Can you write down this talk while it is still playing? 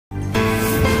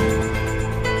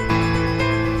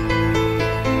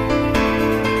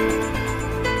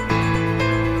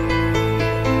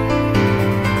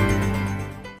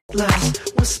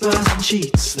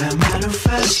cheats that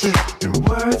manifested in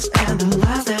words and the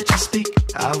lies that you speak.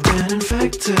 I've been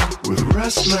infected with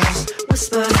restless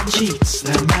whispers and cheats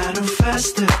that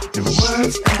manifested in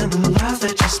words and the lies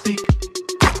that you speak.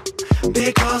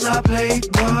 Because I played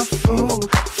the fool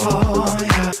for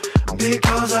you.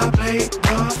 Because I played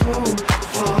the fool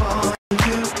for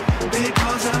you.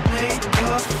 Because I played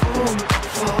the fool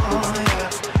for you.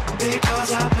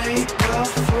 Because I played the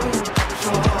fool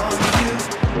for you.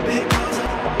 Because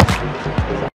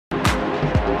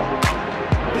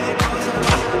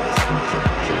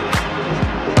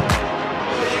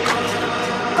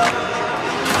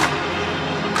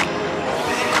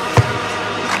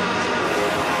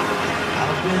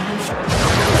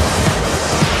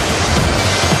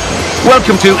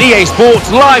Welcome to EA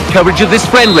Sports live coverage of this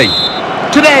friendly.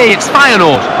 Today it's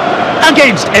Feyenoord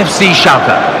against FC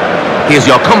Schalke. Here's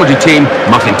your commentary team,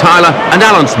 Martin Tyler and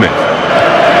Alan Smith.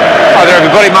 Hi there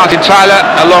everybody, Martin Tyler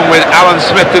along with Alan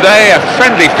Smith today. A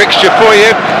friendly fixture for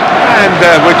you, and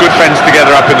we're good friends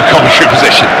together up in the commentary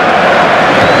position.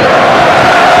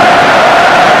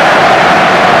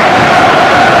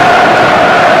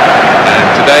 And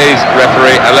today's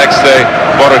referee, Alexei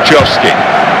Borochovsky.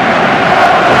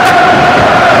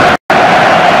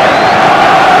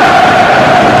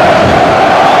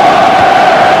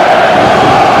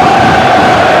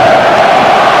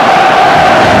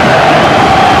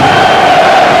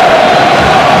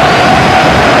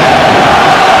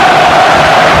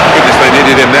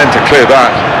 To clear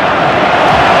that.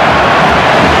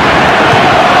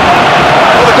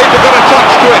 Well, the keeper got a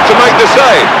touch to it to make the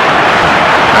save.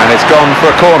 And it's gone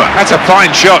for a corner. That's a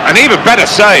fine shot, an even better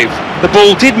save. The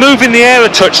ball did move in the air a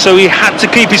touch, so he had to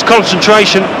keep his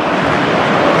concentration.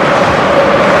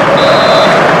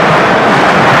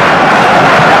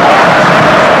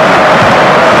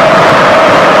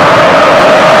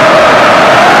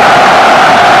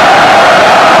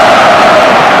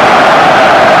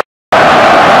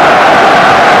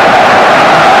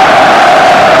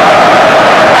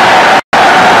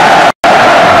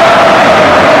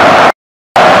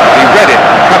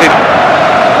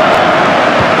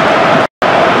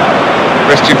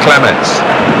 Clements.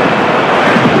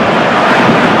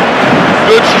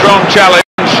 Good strong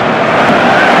challenge.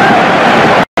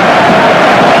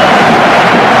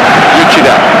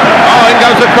 Uchida. Oh, in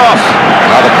goes the cross.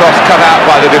 Now the cross cut out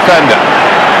by the defender.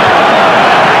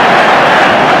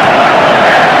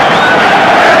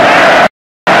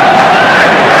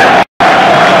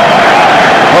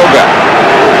 Hoga.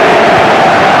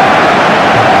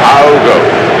 Aogo.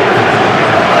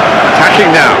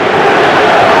 Attacking now.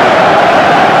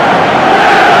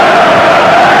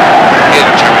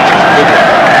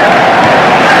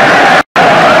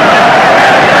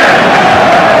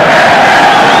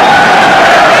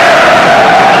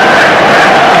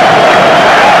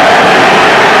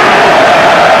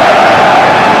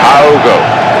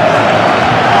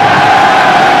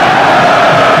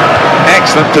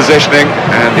 Excellent positioning,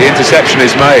 and the interception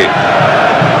is made.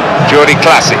 Jordi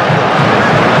Classy.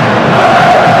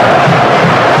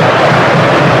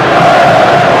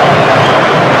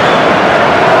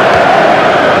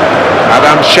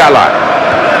 Adam Shalai.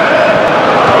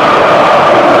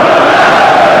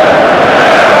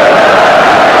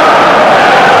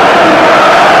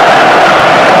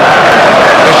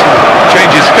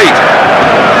 Changes feet.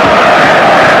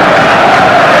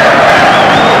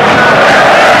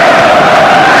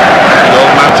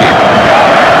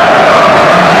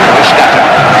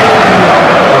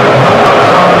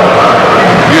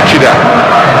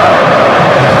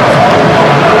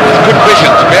 It's good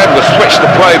vision to be able to switch the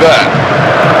play there.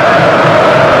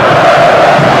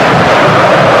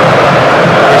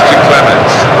 Christian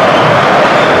Clements.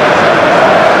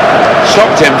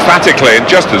 Stopped emphatically and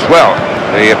just as well.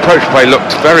 The approach play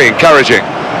looked very encouraging.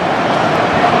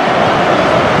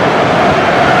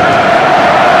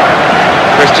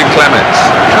 Christian Clements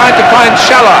tried to find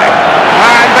Shalai,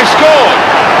 and they've scored,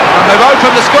 and they've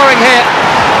opened the scoring here.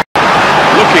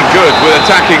 Looking good with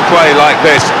attacking play like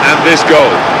this and this goal.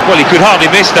 Well, he could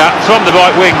hardly miss that from the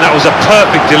right wing. That was a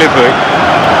perfect delivery.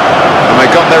 And they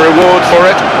got their reward for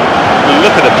it.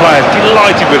 Look at the players,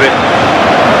 delighted with it.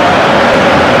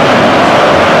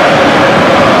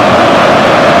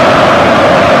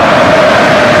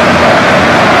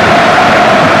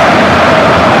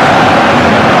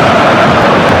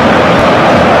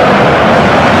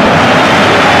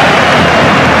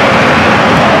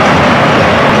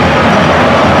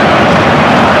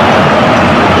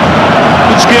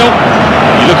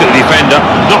 You look at the defender,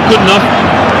 not good enough.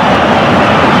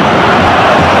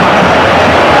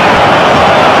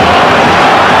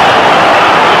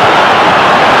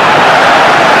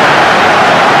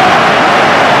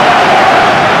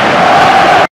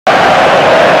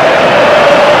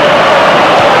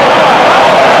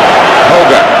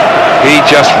 He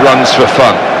just runs for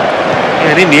fun.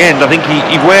 And in the end, I think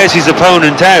he wears his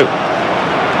opponent out.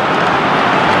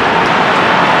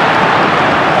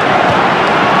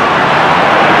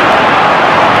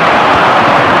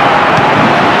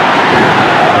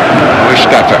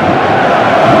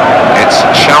 It's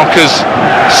Schalke's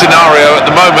scenario at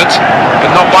the moment,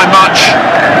 but not by much.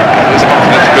 There's a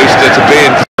confidence booster to be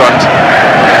in front,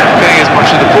 getting as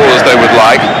much of the ball as they would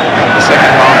like. The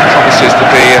second half promises to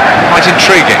be quite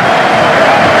intriguing.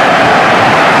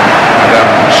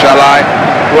 Schalke,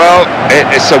 well,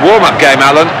 it's a warm-up game,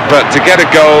 Alan, but to get a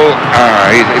goal,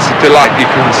 it's a delight. You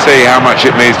can see how much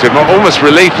it means to him, almost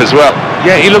relief as well.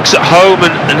 Yeah, he looks at home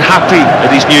and happy at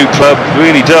his new club,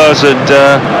 really does, and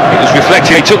it was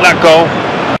reflected. He took that goal.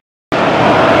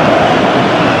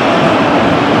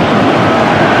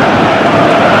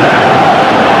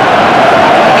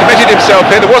 Committed himself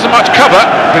here. There wasn't much cover,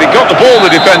 but he got the ball, the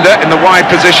defender, in the wide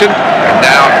position. And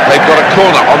now they've got a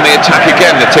corner on the attack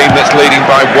again, the team that's leading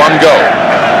by 1 goal.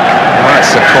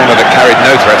 That's a corner that carried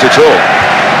no threat at all.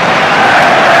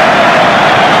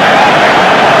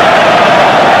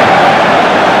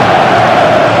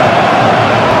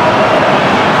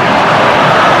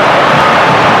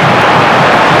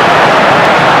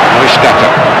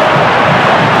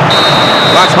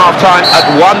 That's half-time at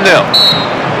 1-0.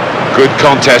 Good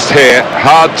contest here.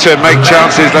 Hard to make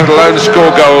chances, let alone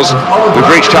score goals. We've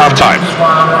reached half-time.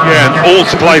 Yeah, and all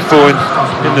to play for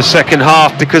in the second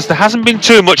half, because there hasn't been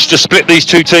too much to split these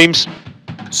two teams.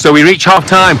 So we reach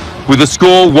half-time with the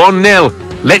score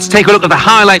 1-0. Let's take a look at the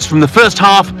highlights from the first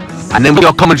half, and then we'll do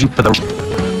our commentary for the...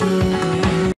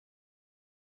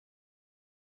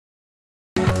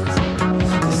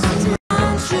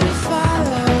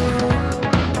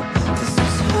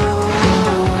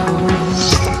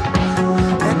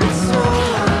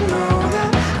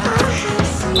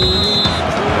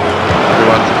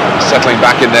 Settling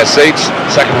back in their seats.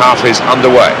 Second half is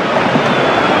underway.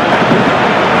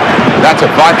 That's a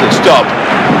vital stop.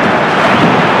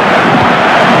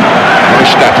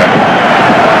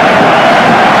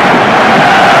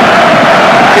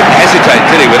 Didn't hesitate,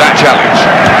 did he, with that challenge?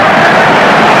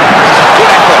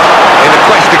 Good effort in the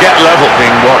quest to get level.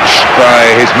 Being watched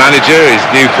by his manager, his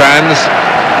new fans,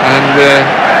 and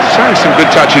showing some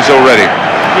good touches already.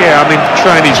 Yeah, I mean,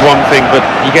 training's one thing, but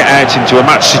you get out into a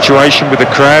match situation with a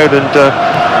crowd and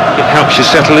it helps you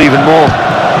settle even more.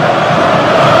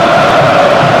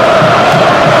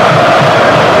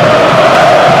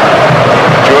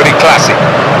 Jordi Classic.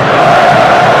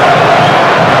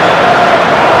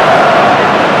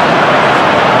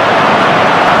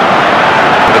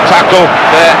 The tackle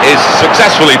there is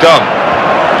successfully done.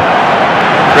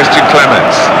 Christian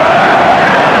Clements.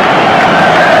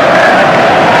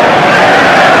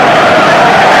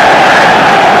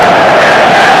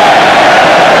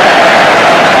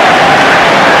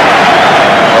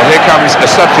 Here comes a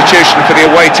substitution for the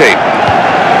away team.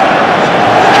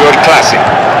 Jordi Classic.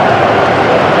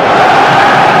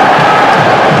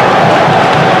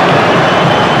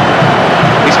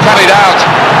 He's cut it out.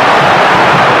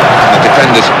 The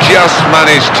defenders just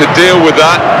managed to deal with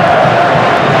that.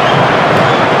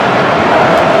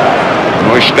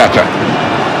 Neustadt.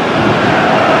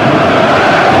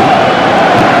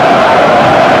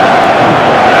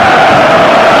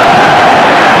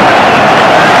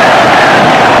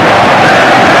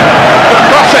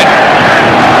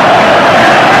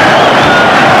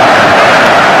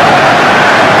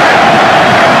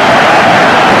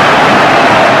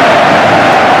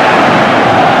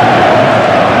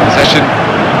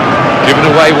 Given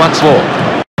away once more.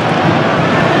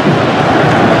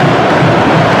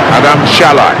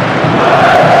 Schalke.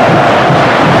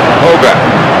 Hoga.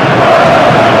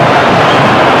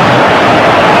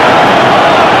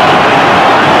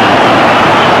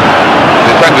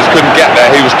 Defenders couldn't get there.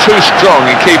 He was too strong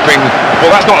in keeping...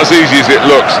 Well, that's not as easy as it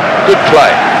looks. Good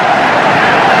play.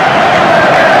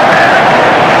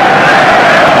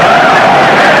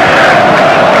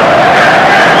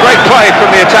 Great play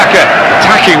from the attacker.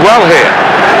 Attacking well here.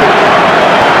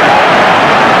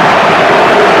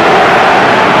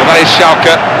 Well, that is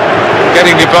Schalke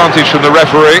getting the advantage from the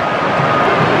referee.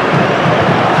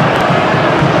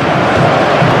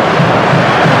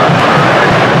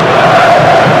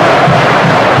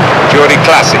 Jordi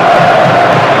Classic.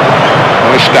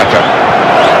 Neustadt.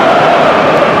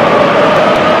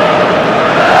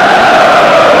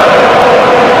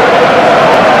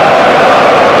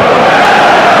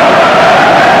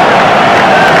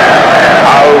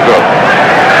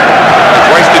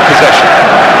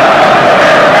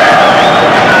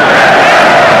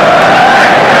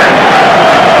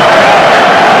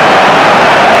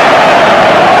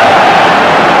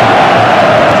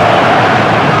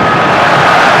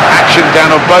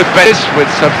 both benches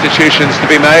with substitutions to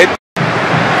be made.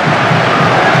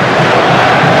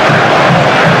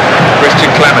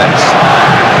 Clements.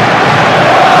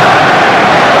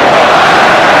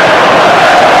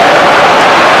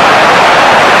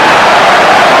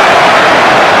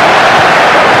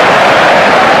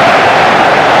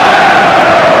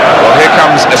 Well, here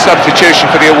comes a substitution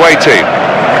for the away team.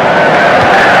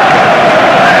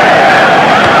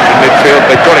 In midfield,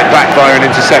 they've got it back via an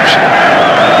interception.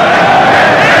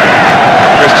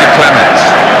 Clements.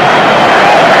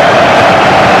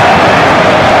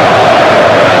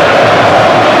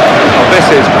 This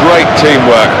is great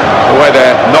teamwork, the way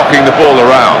they're knocking the ball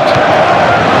around.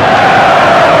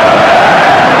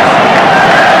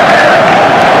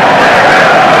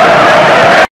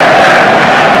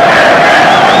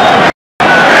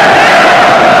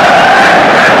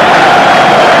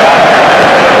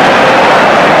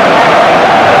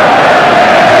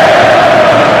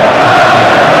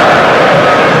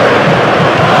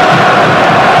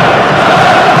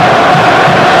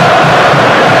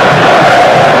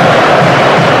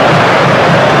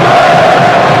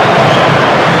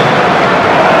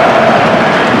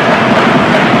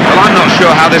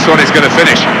 How this one is going to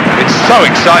finish. It's so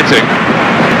exciting.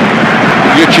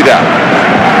 Uchida.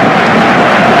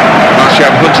 Marsham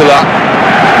Huntala.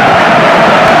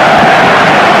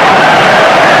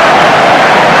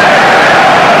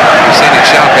 We've seen it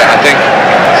Schalke, I think.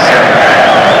 Some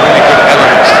really good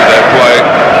elements to their play.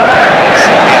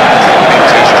 Been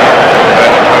too strong for their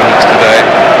opponents today.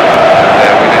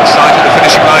 They're within sight of the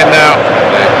finishing line now.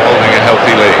 They're holding a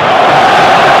healthy lead.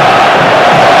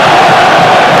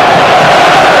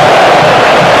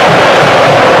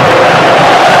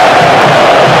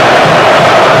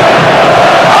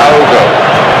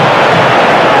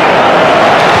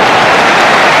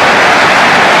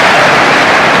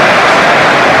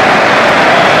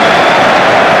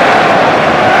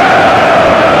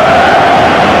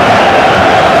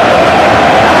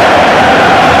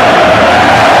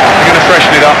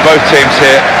 Both teams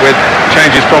here with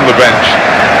changes from the bench.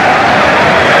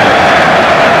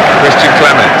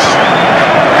 Clements.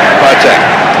 Pele.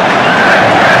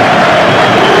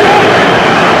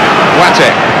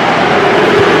 Watek.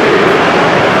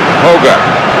 Holger.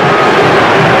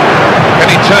 Can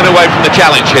he turn away from the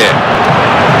challenge here?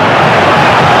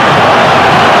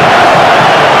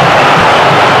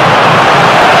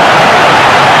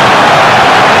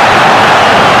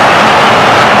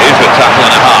 That is a tackle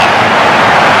and a half.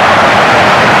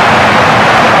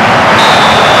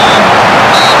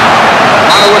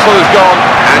 The whistle is gone,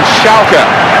 and Schalke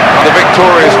are the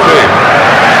victorious team.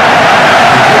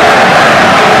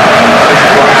 This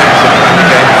is what happens in the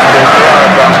game. There are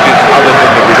advantages other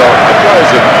than the result. The players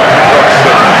have got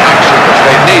some action which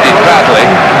they needed badly,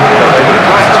 but they would have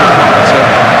liked to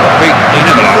beat. You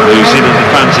never like losing, and the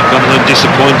fans have gone home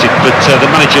disappointed, but the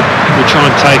manager will try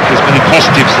and take as many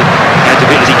positives out of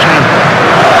it as he can.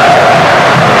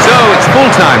 So it's full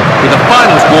time with the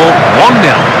final score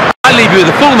 1-0. I'll leave you with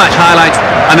the full match highlights,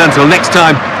 and until next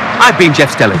time, I've been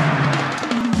Jeff Stelling.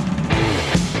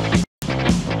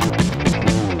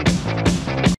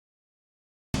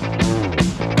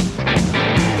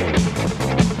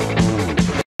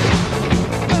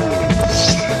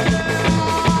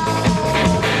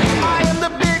 I am the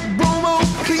big boomer,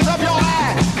 please up your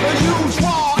eye. The huge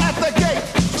wall at the gate,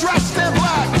 dressed in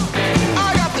black.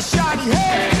 I got the shiny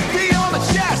head, be on the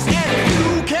chest, and if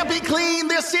you can't be clean,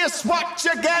 this is what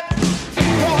you get.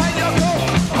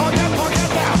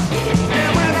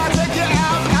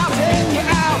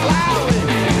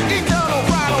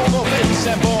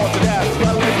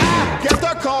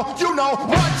 You know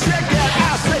what?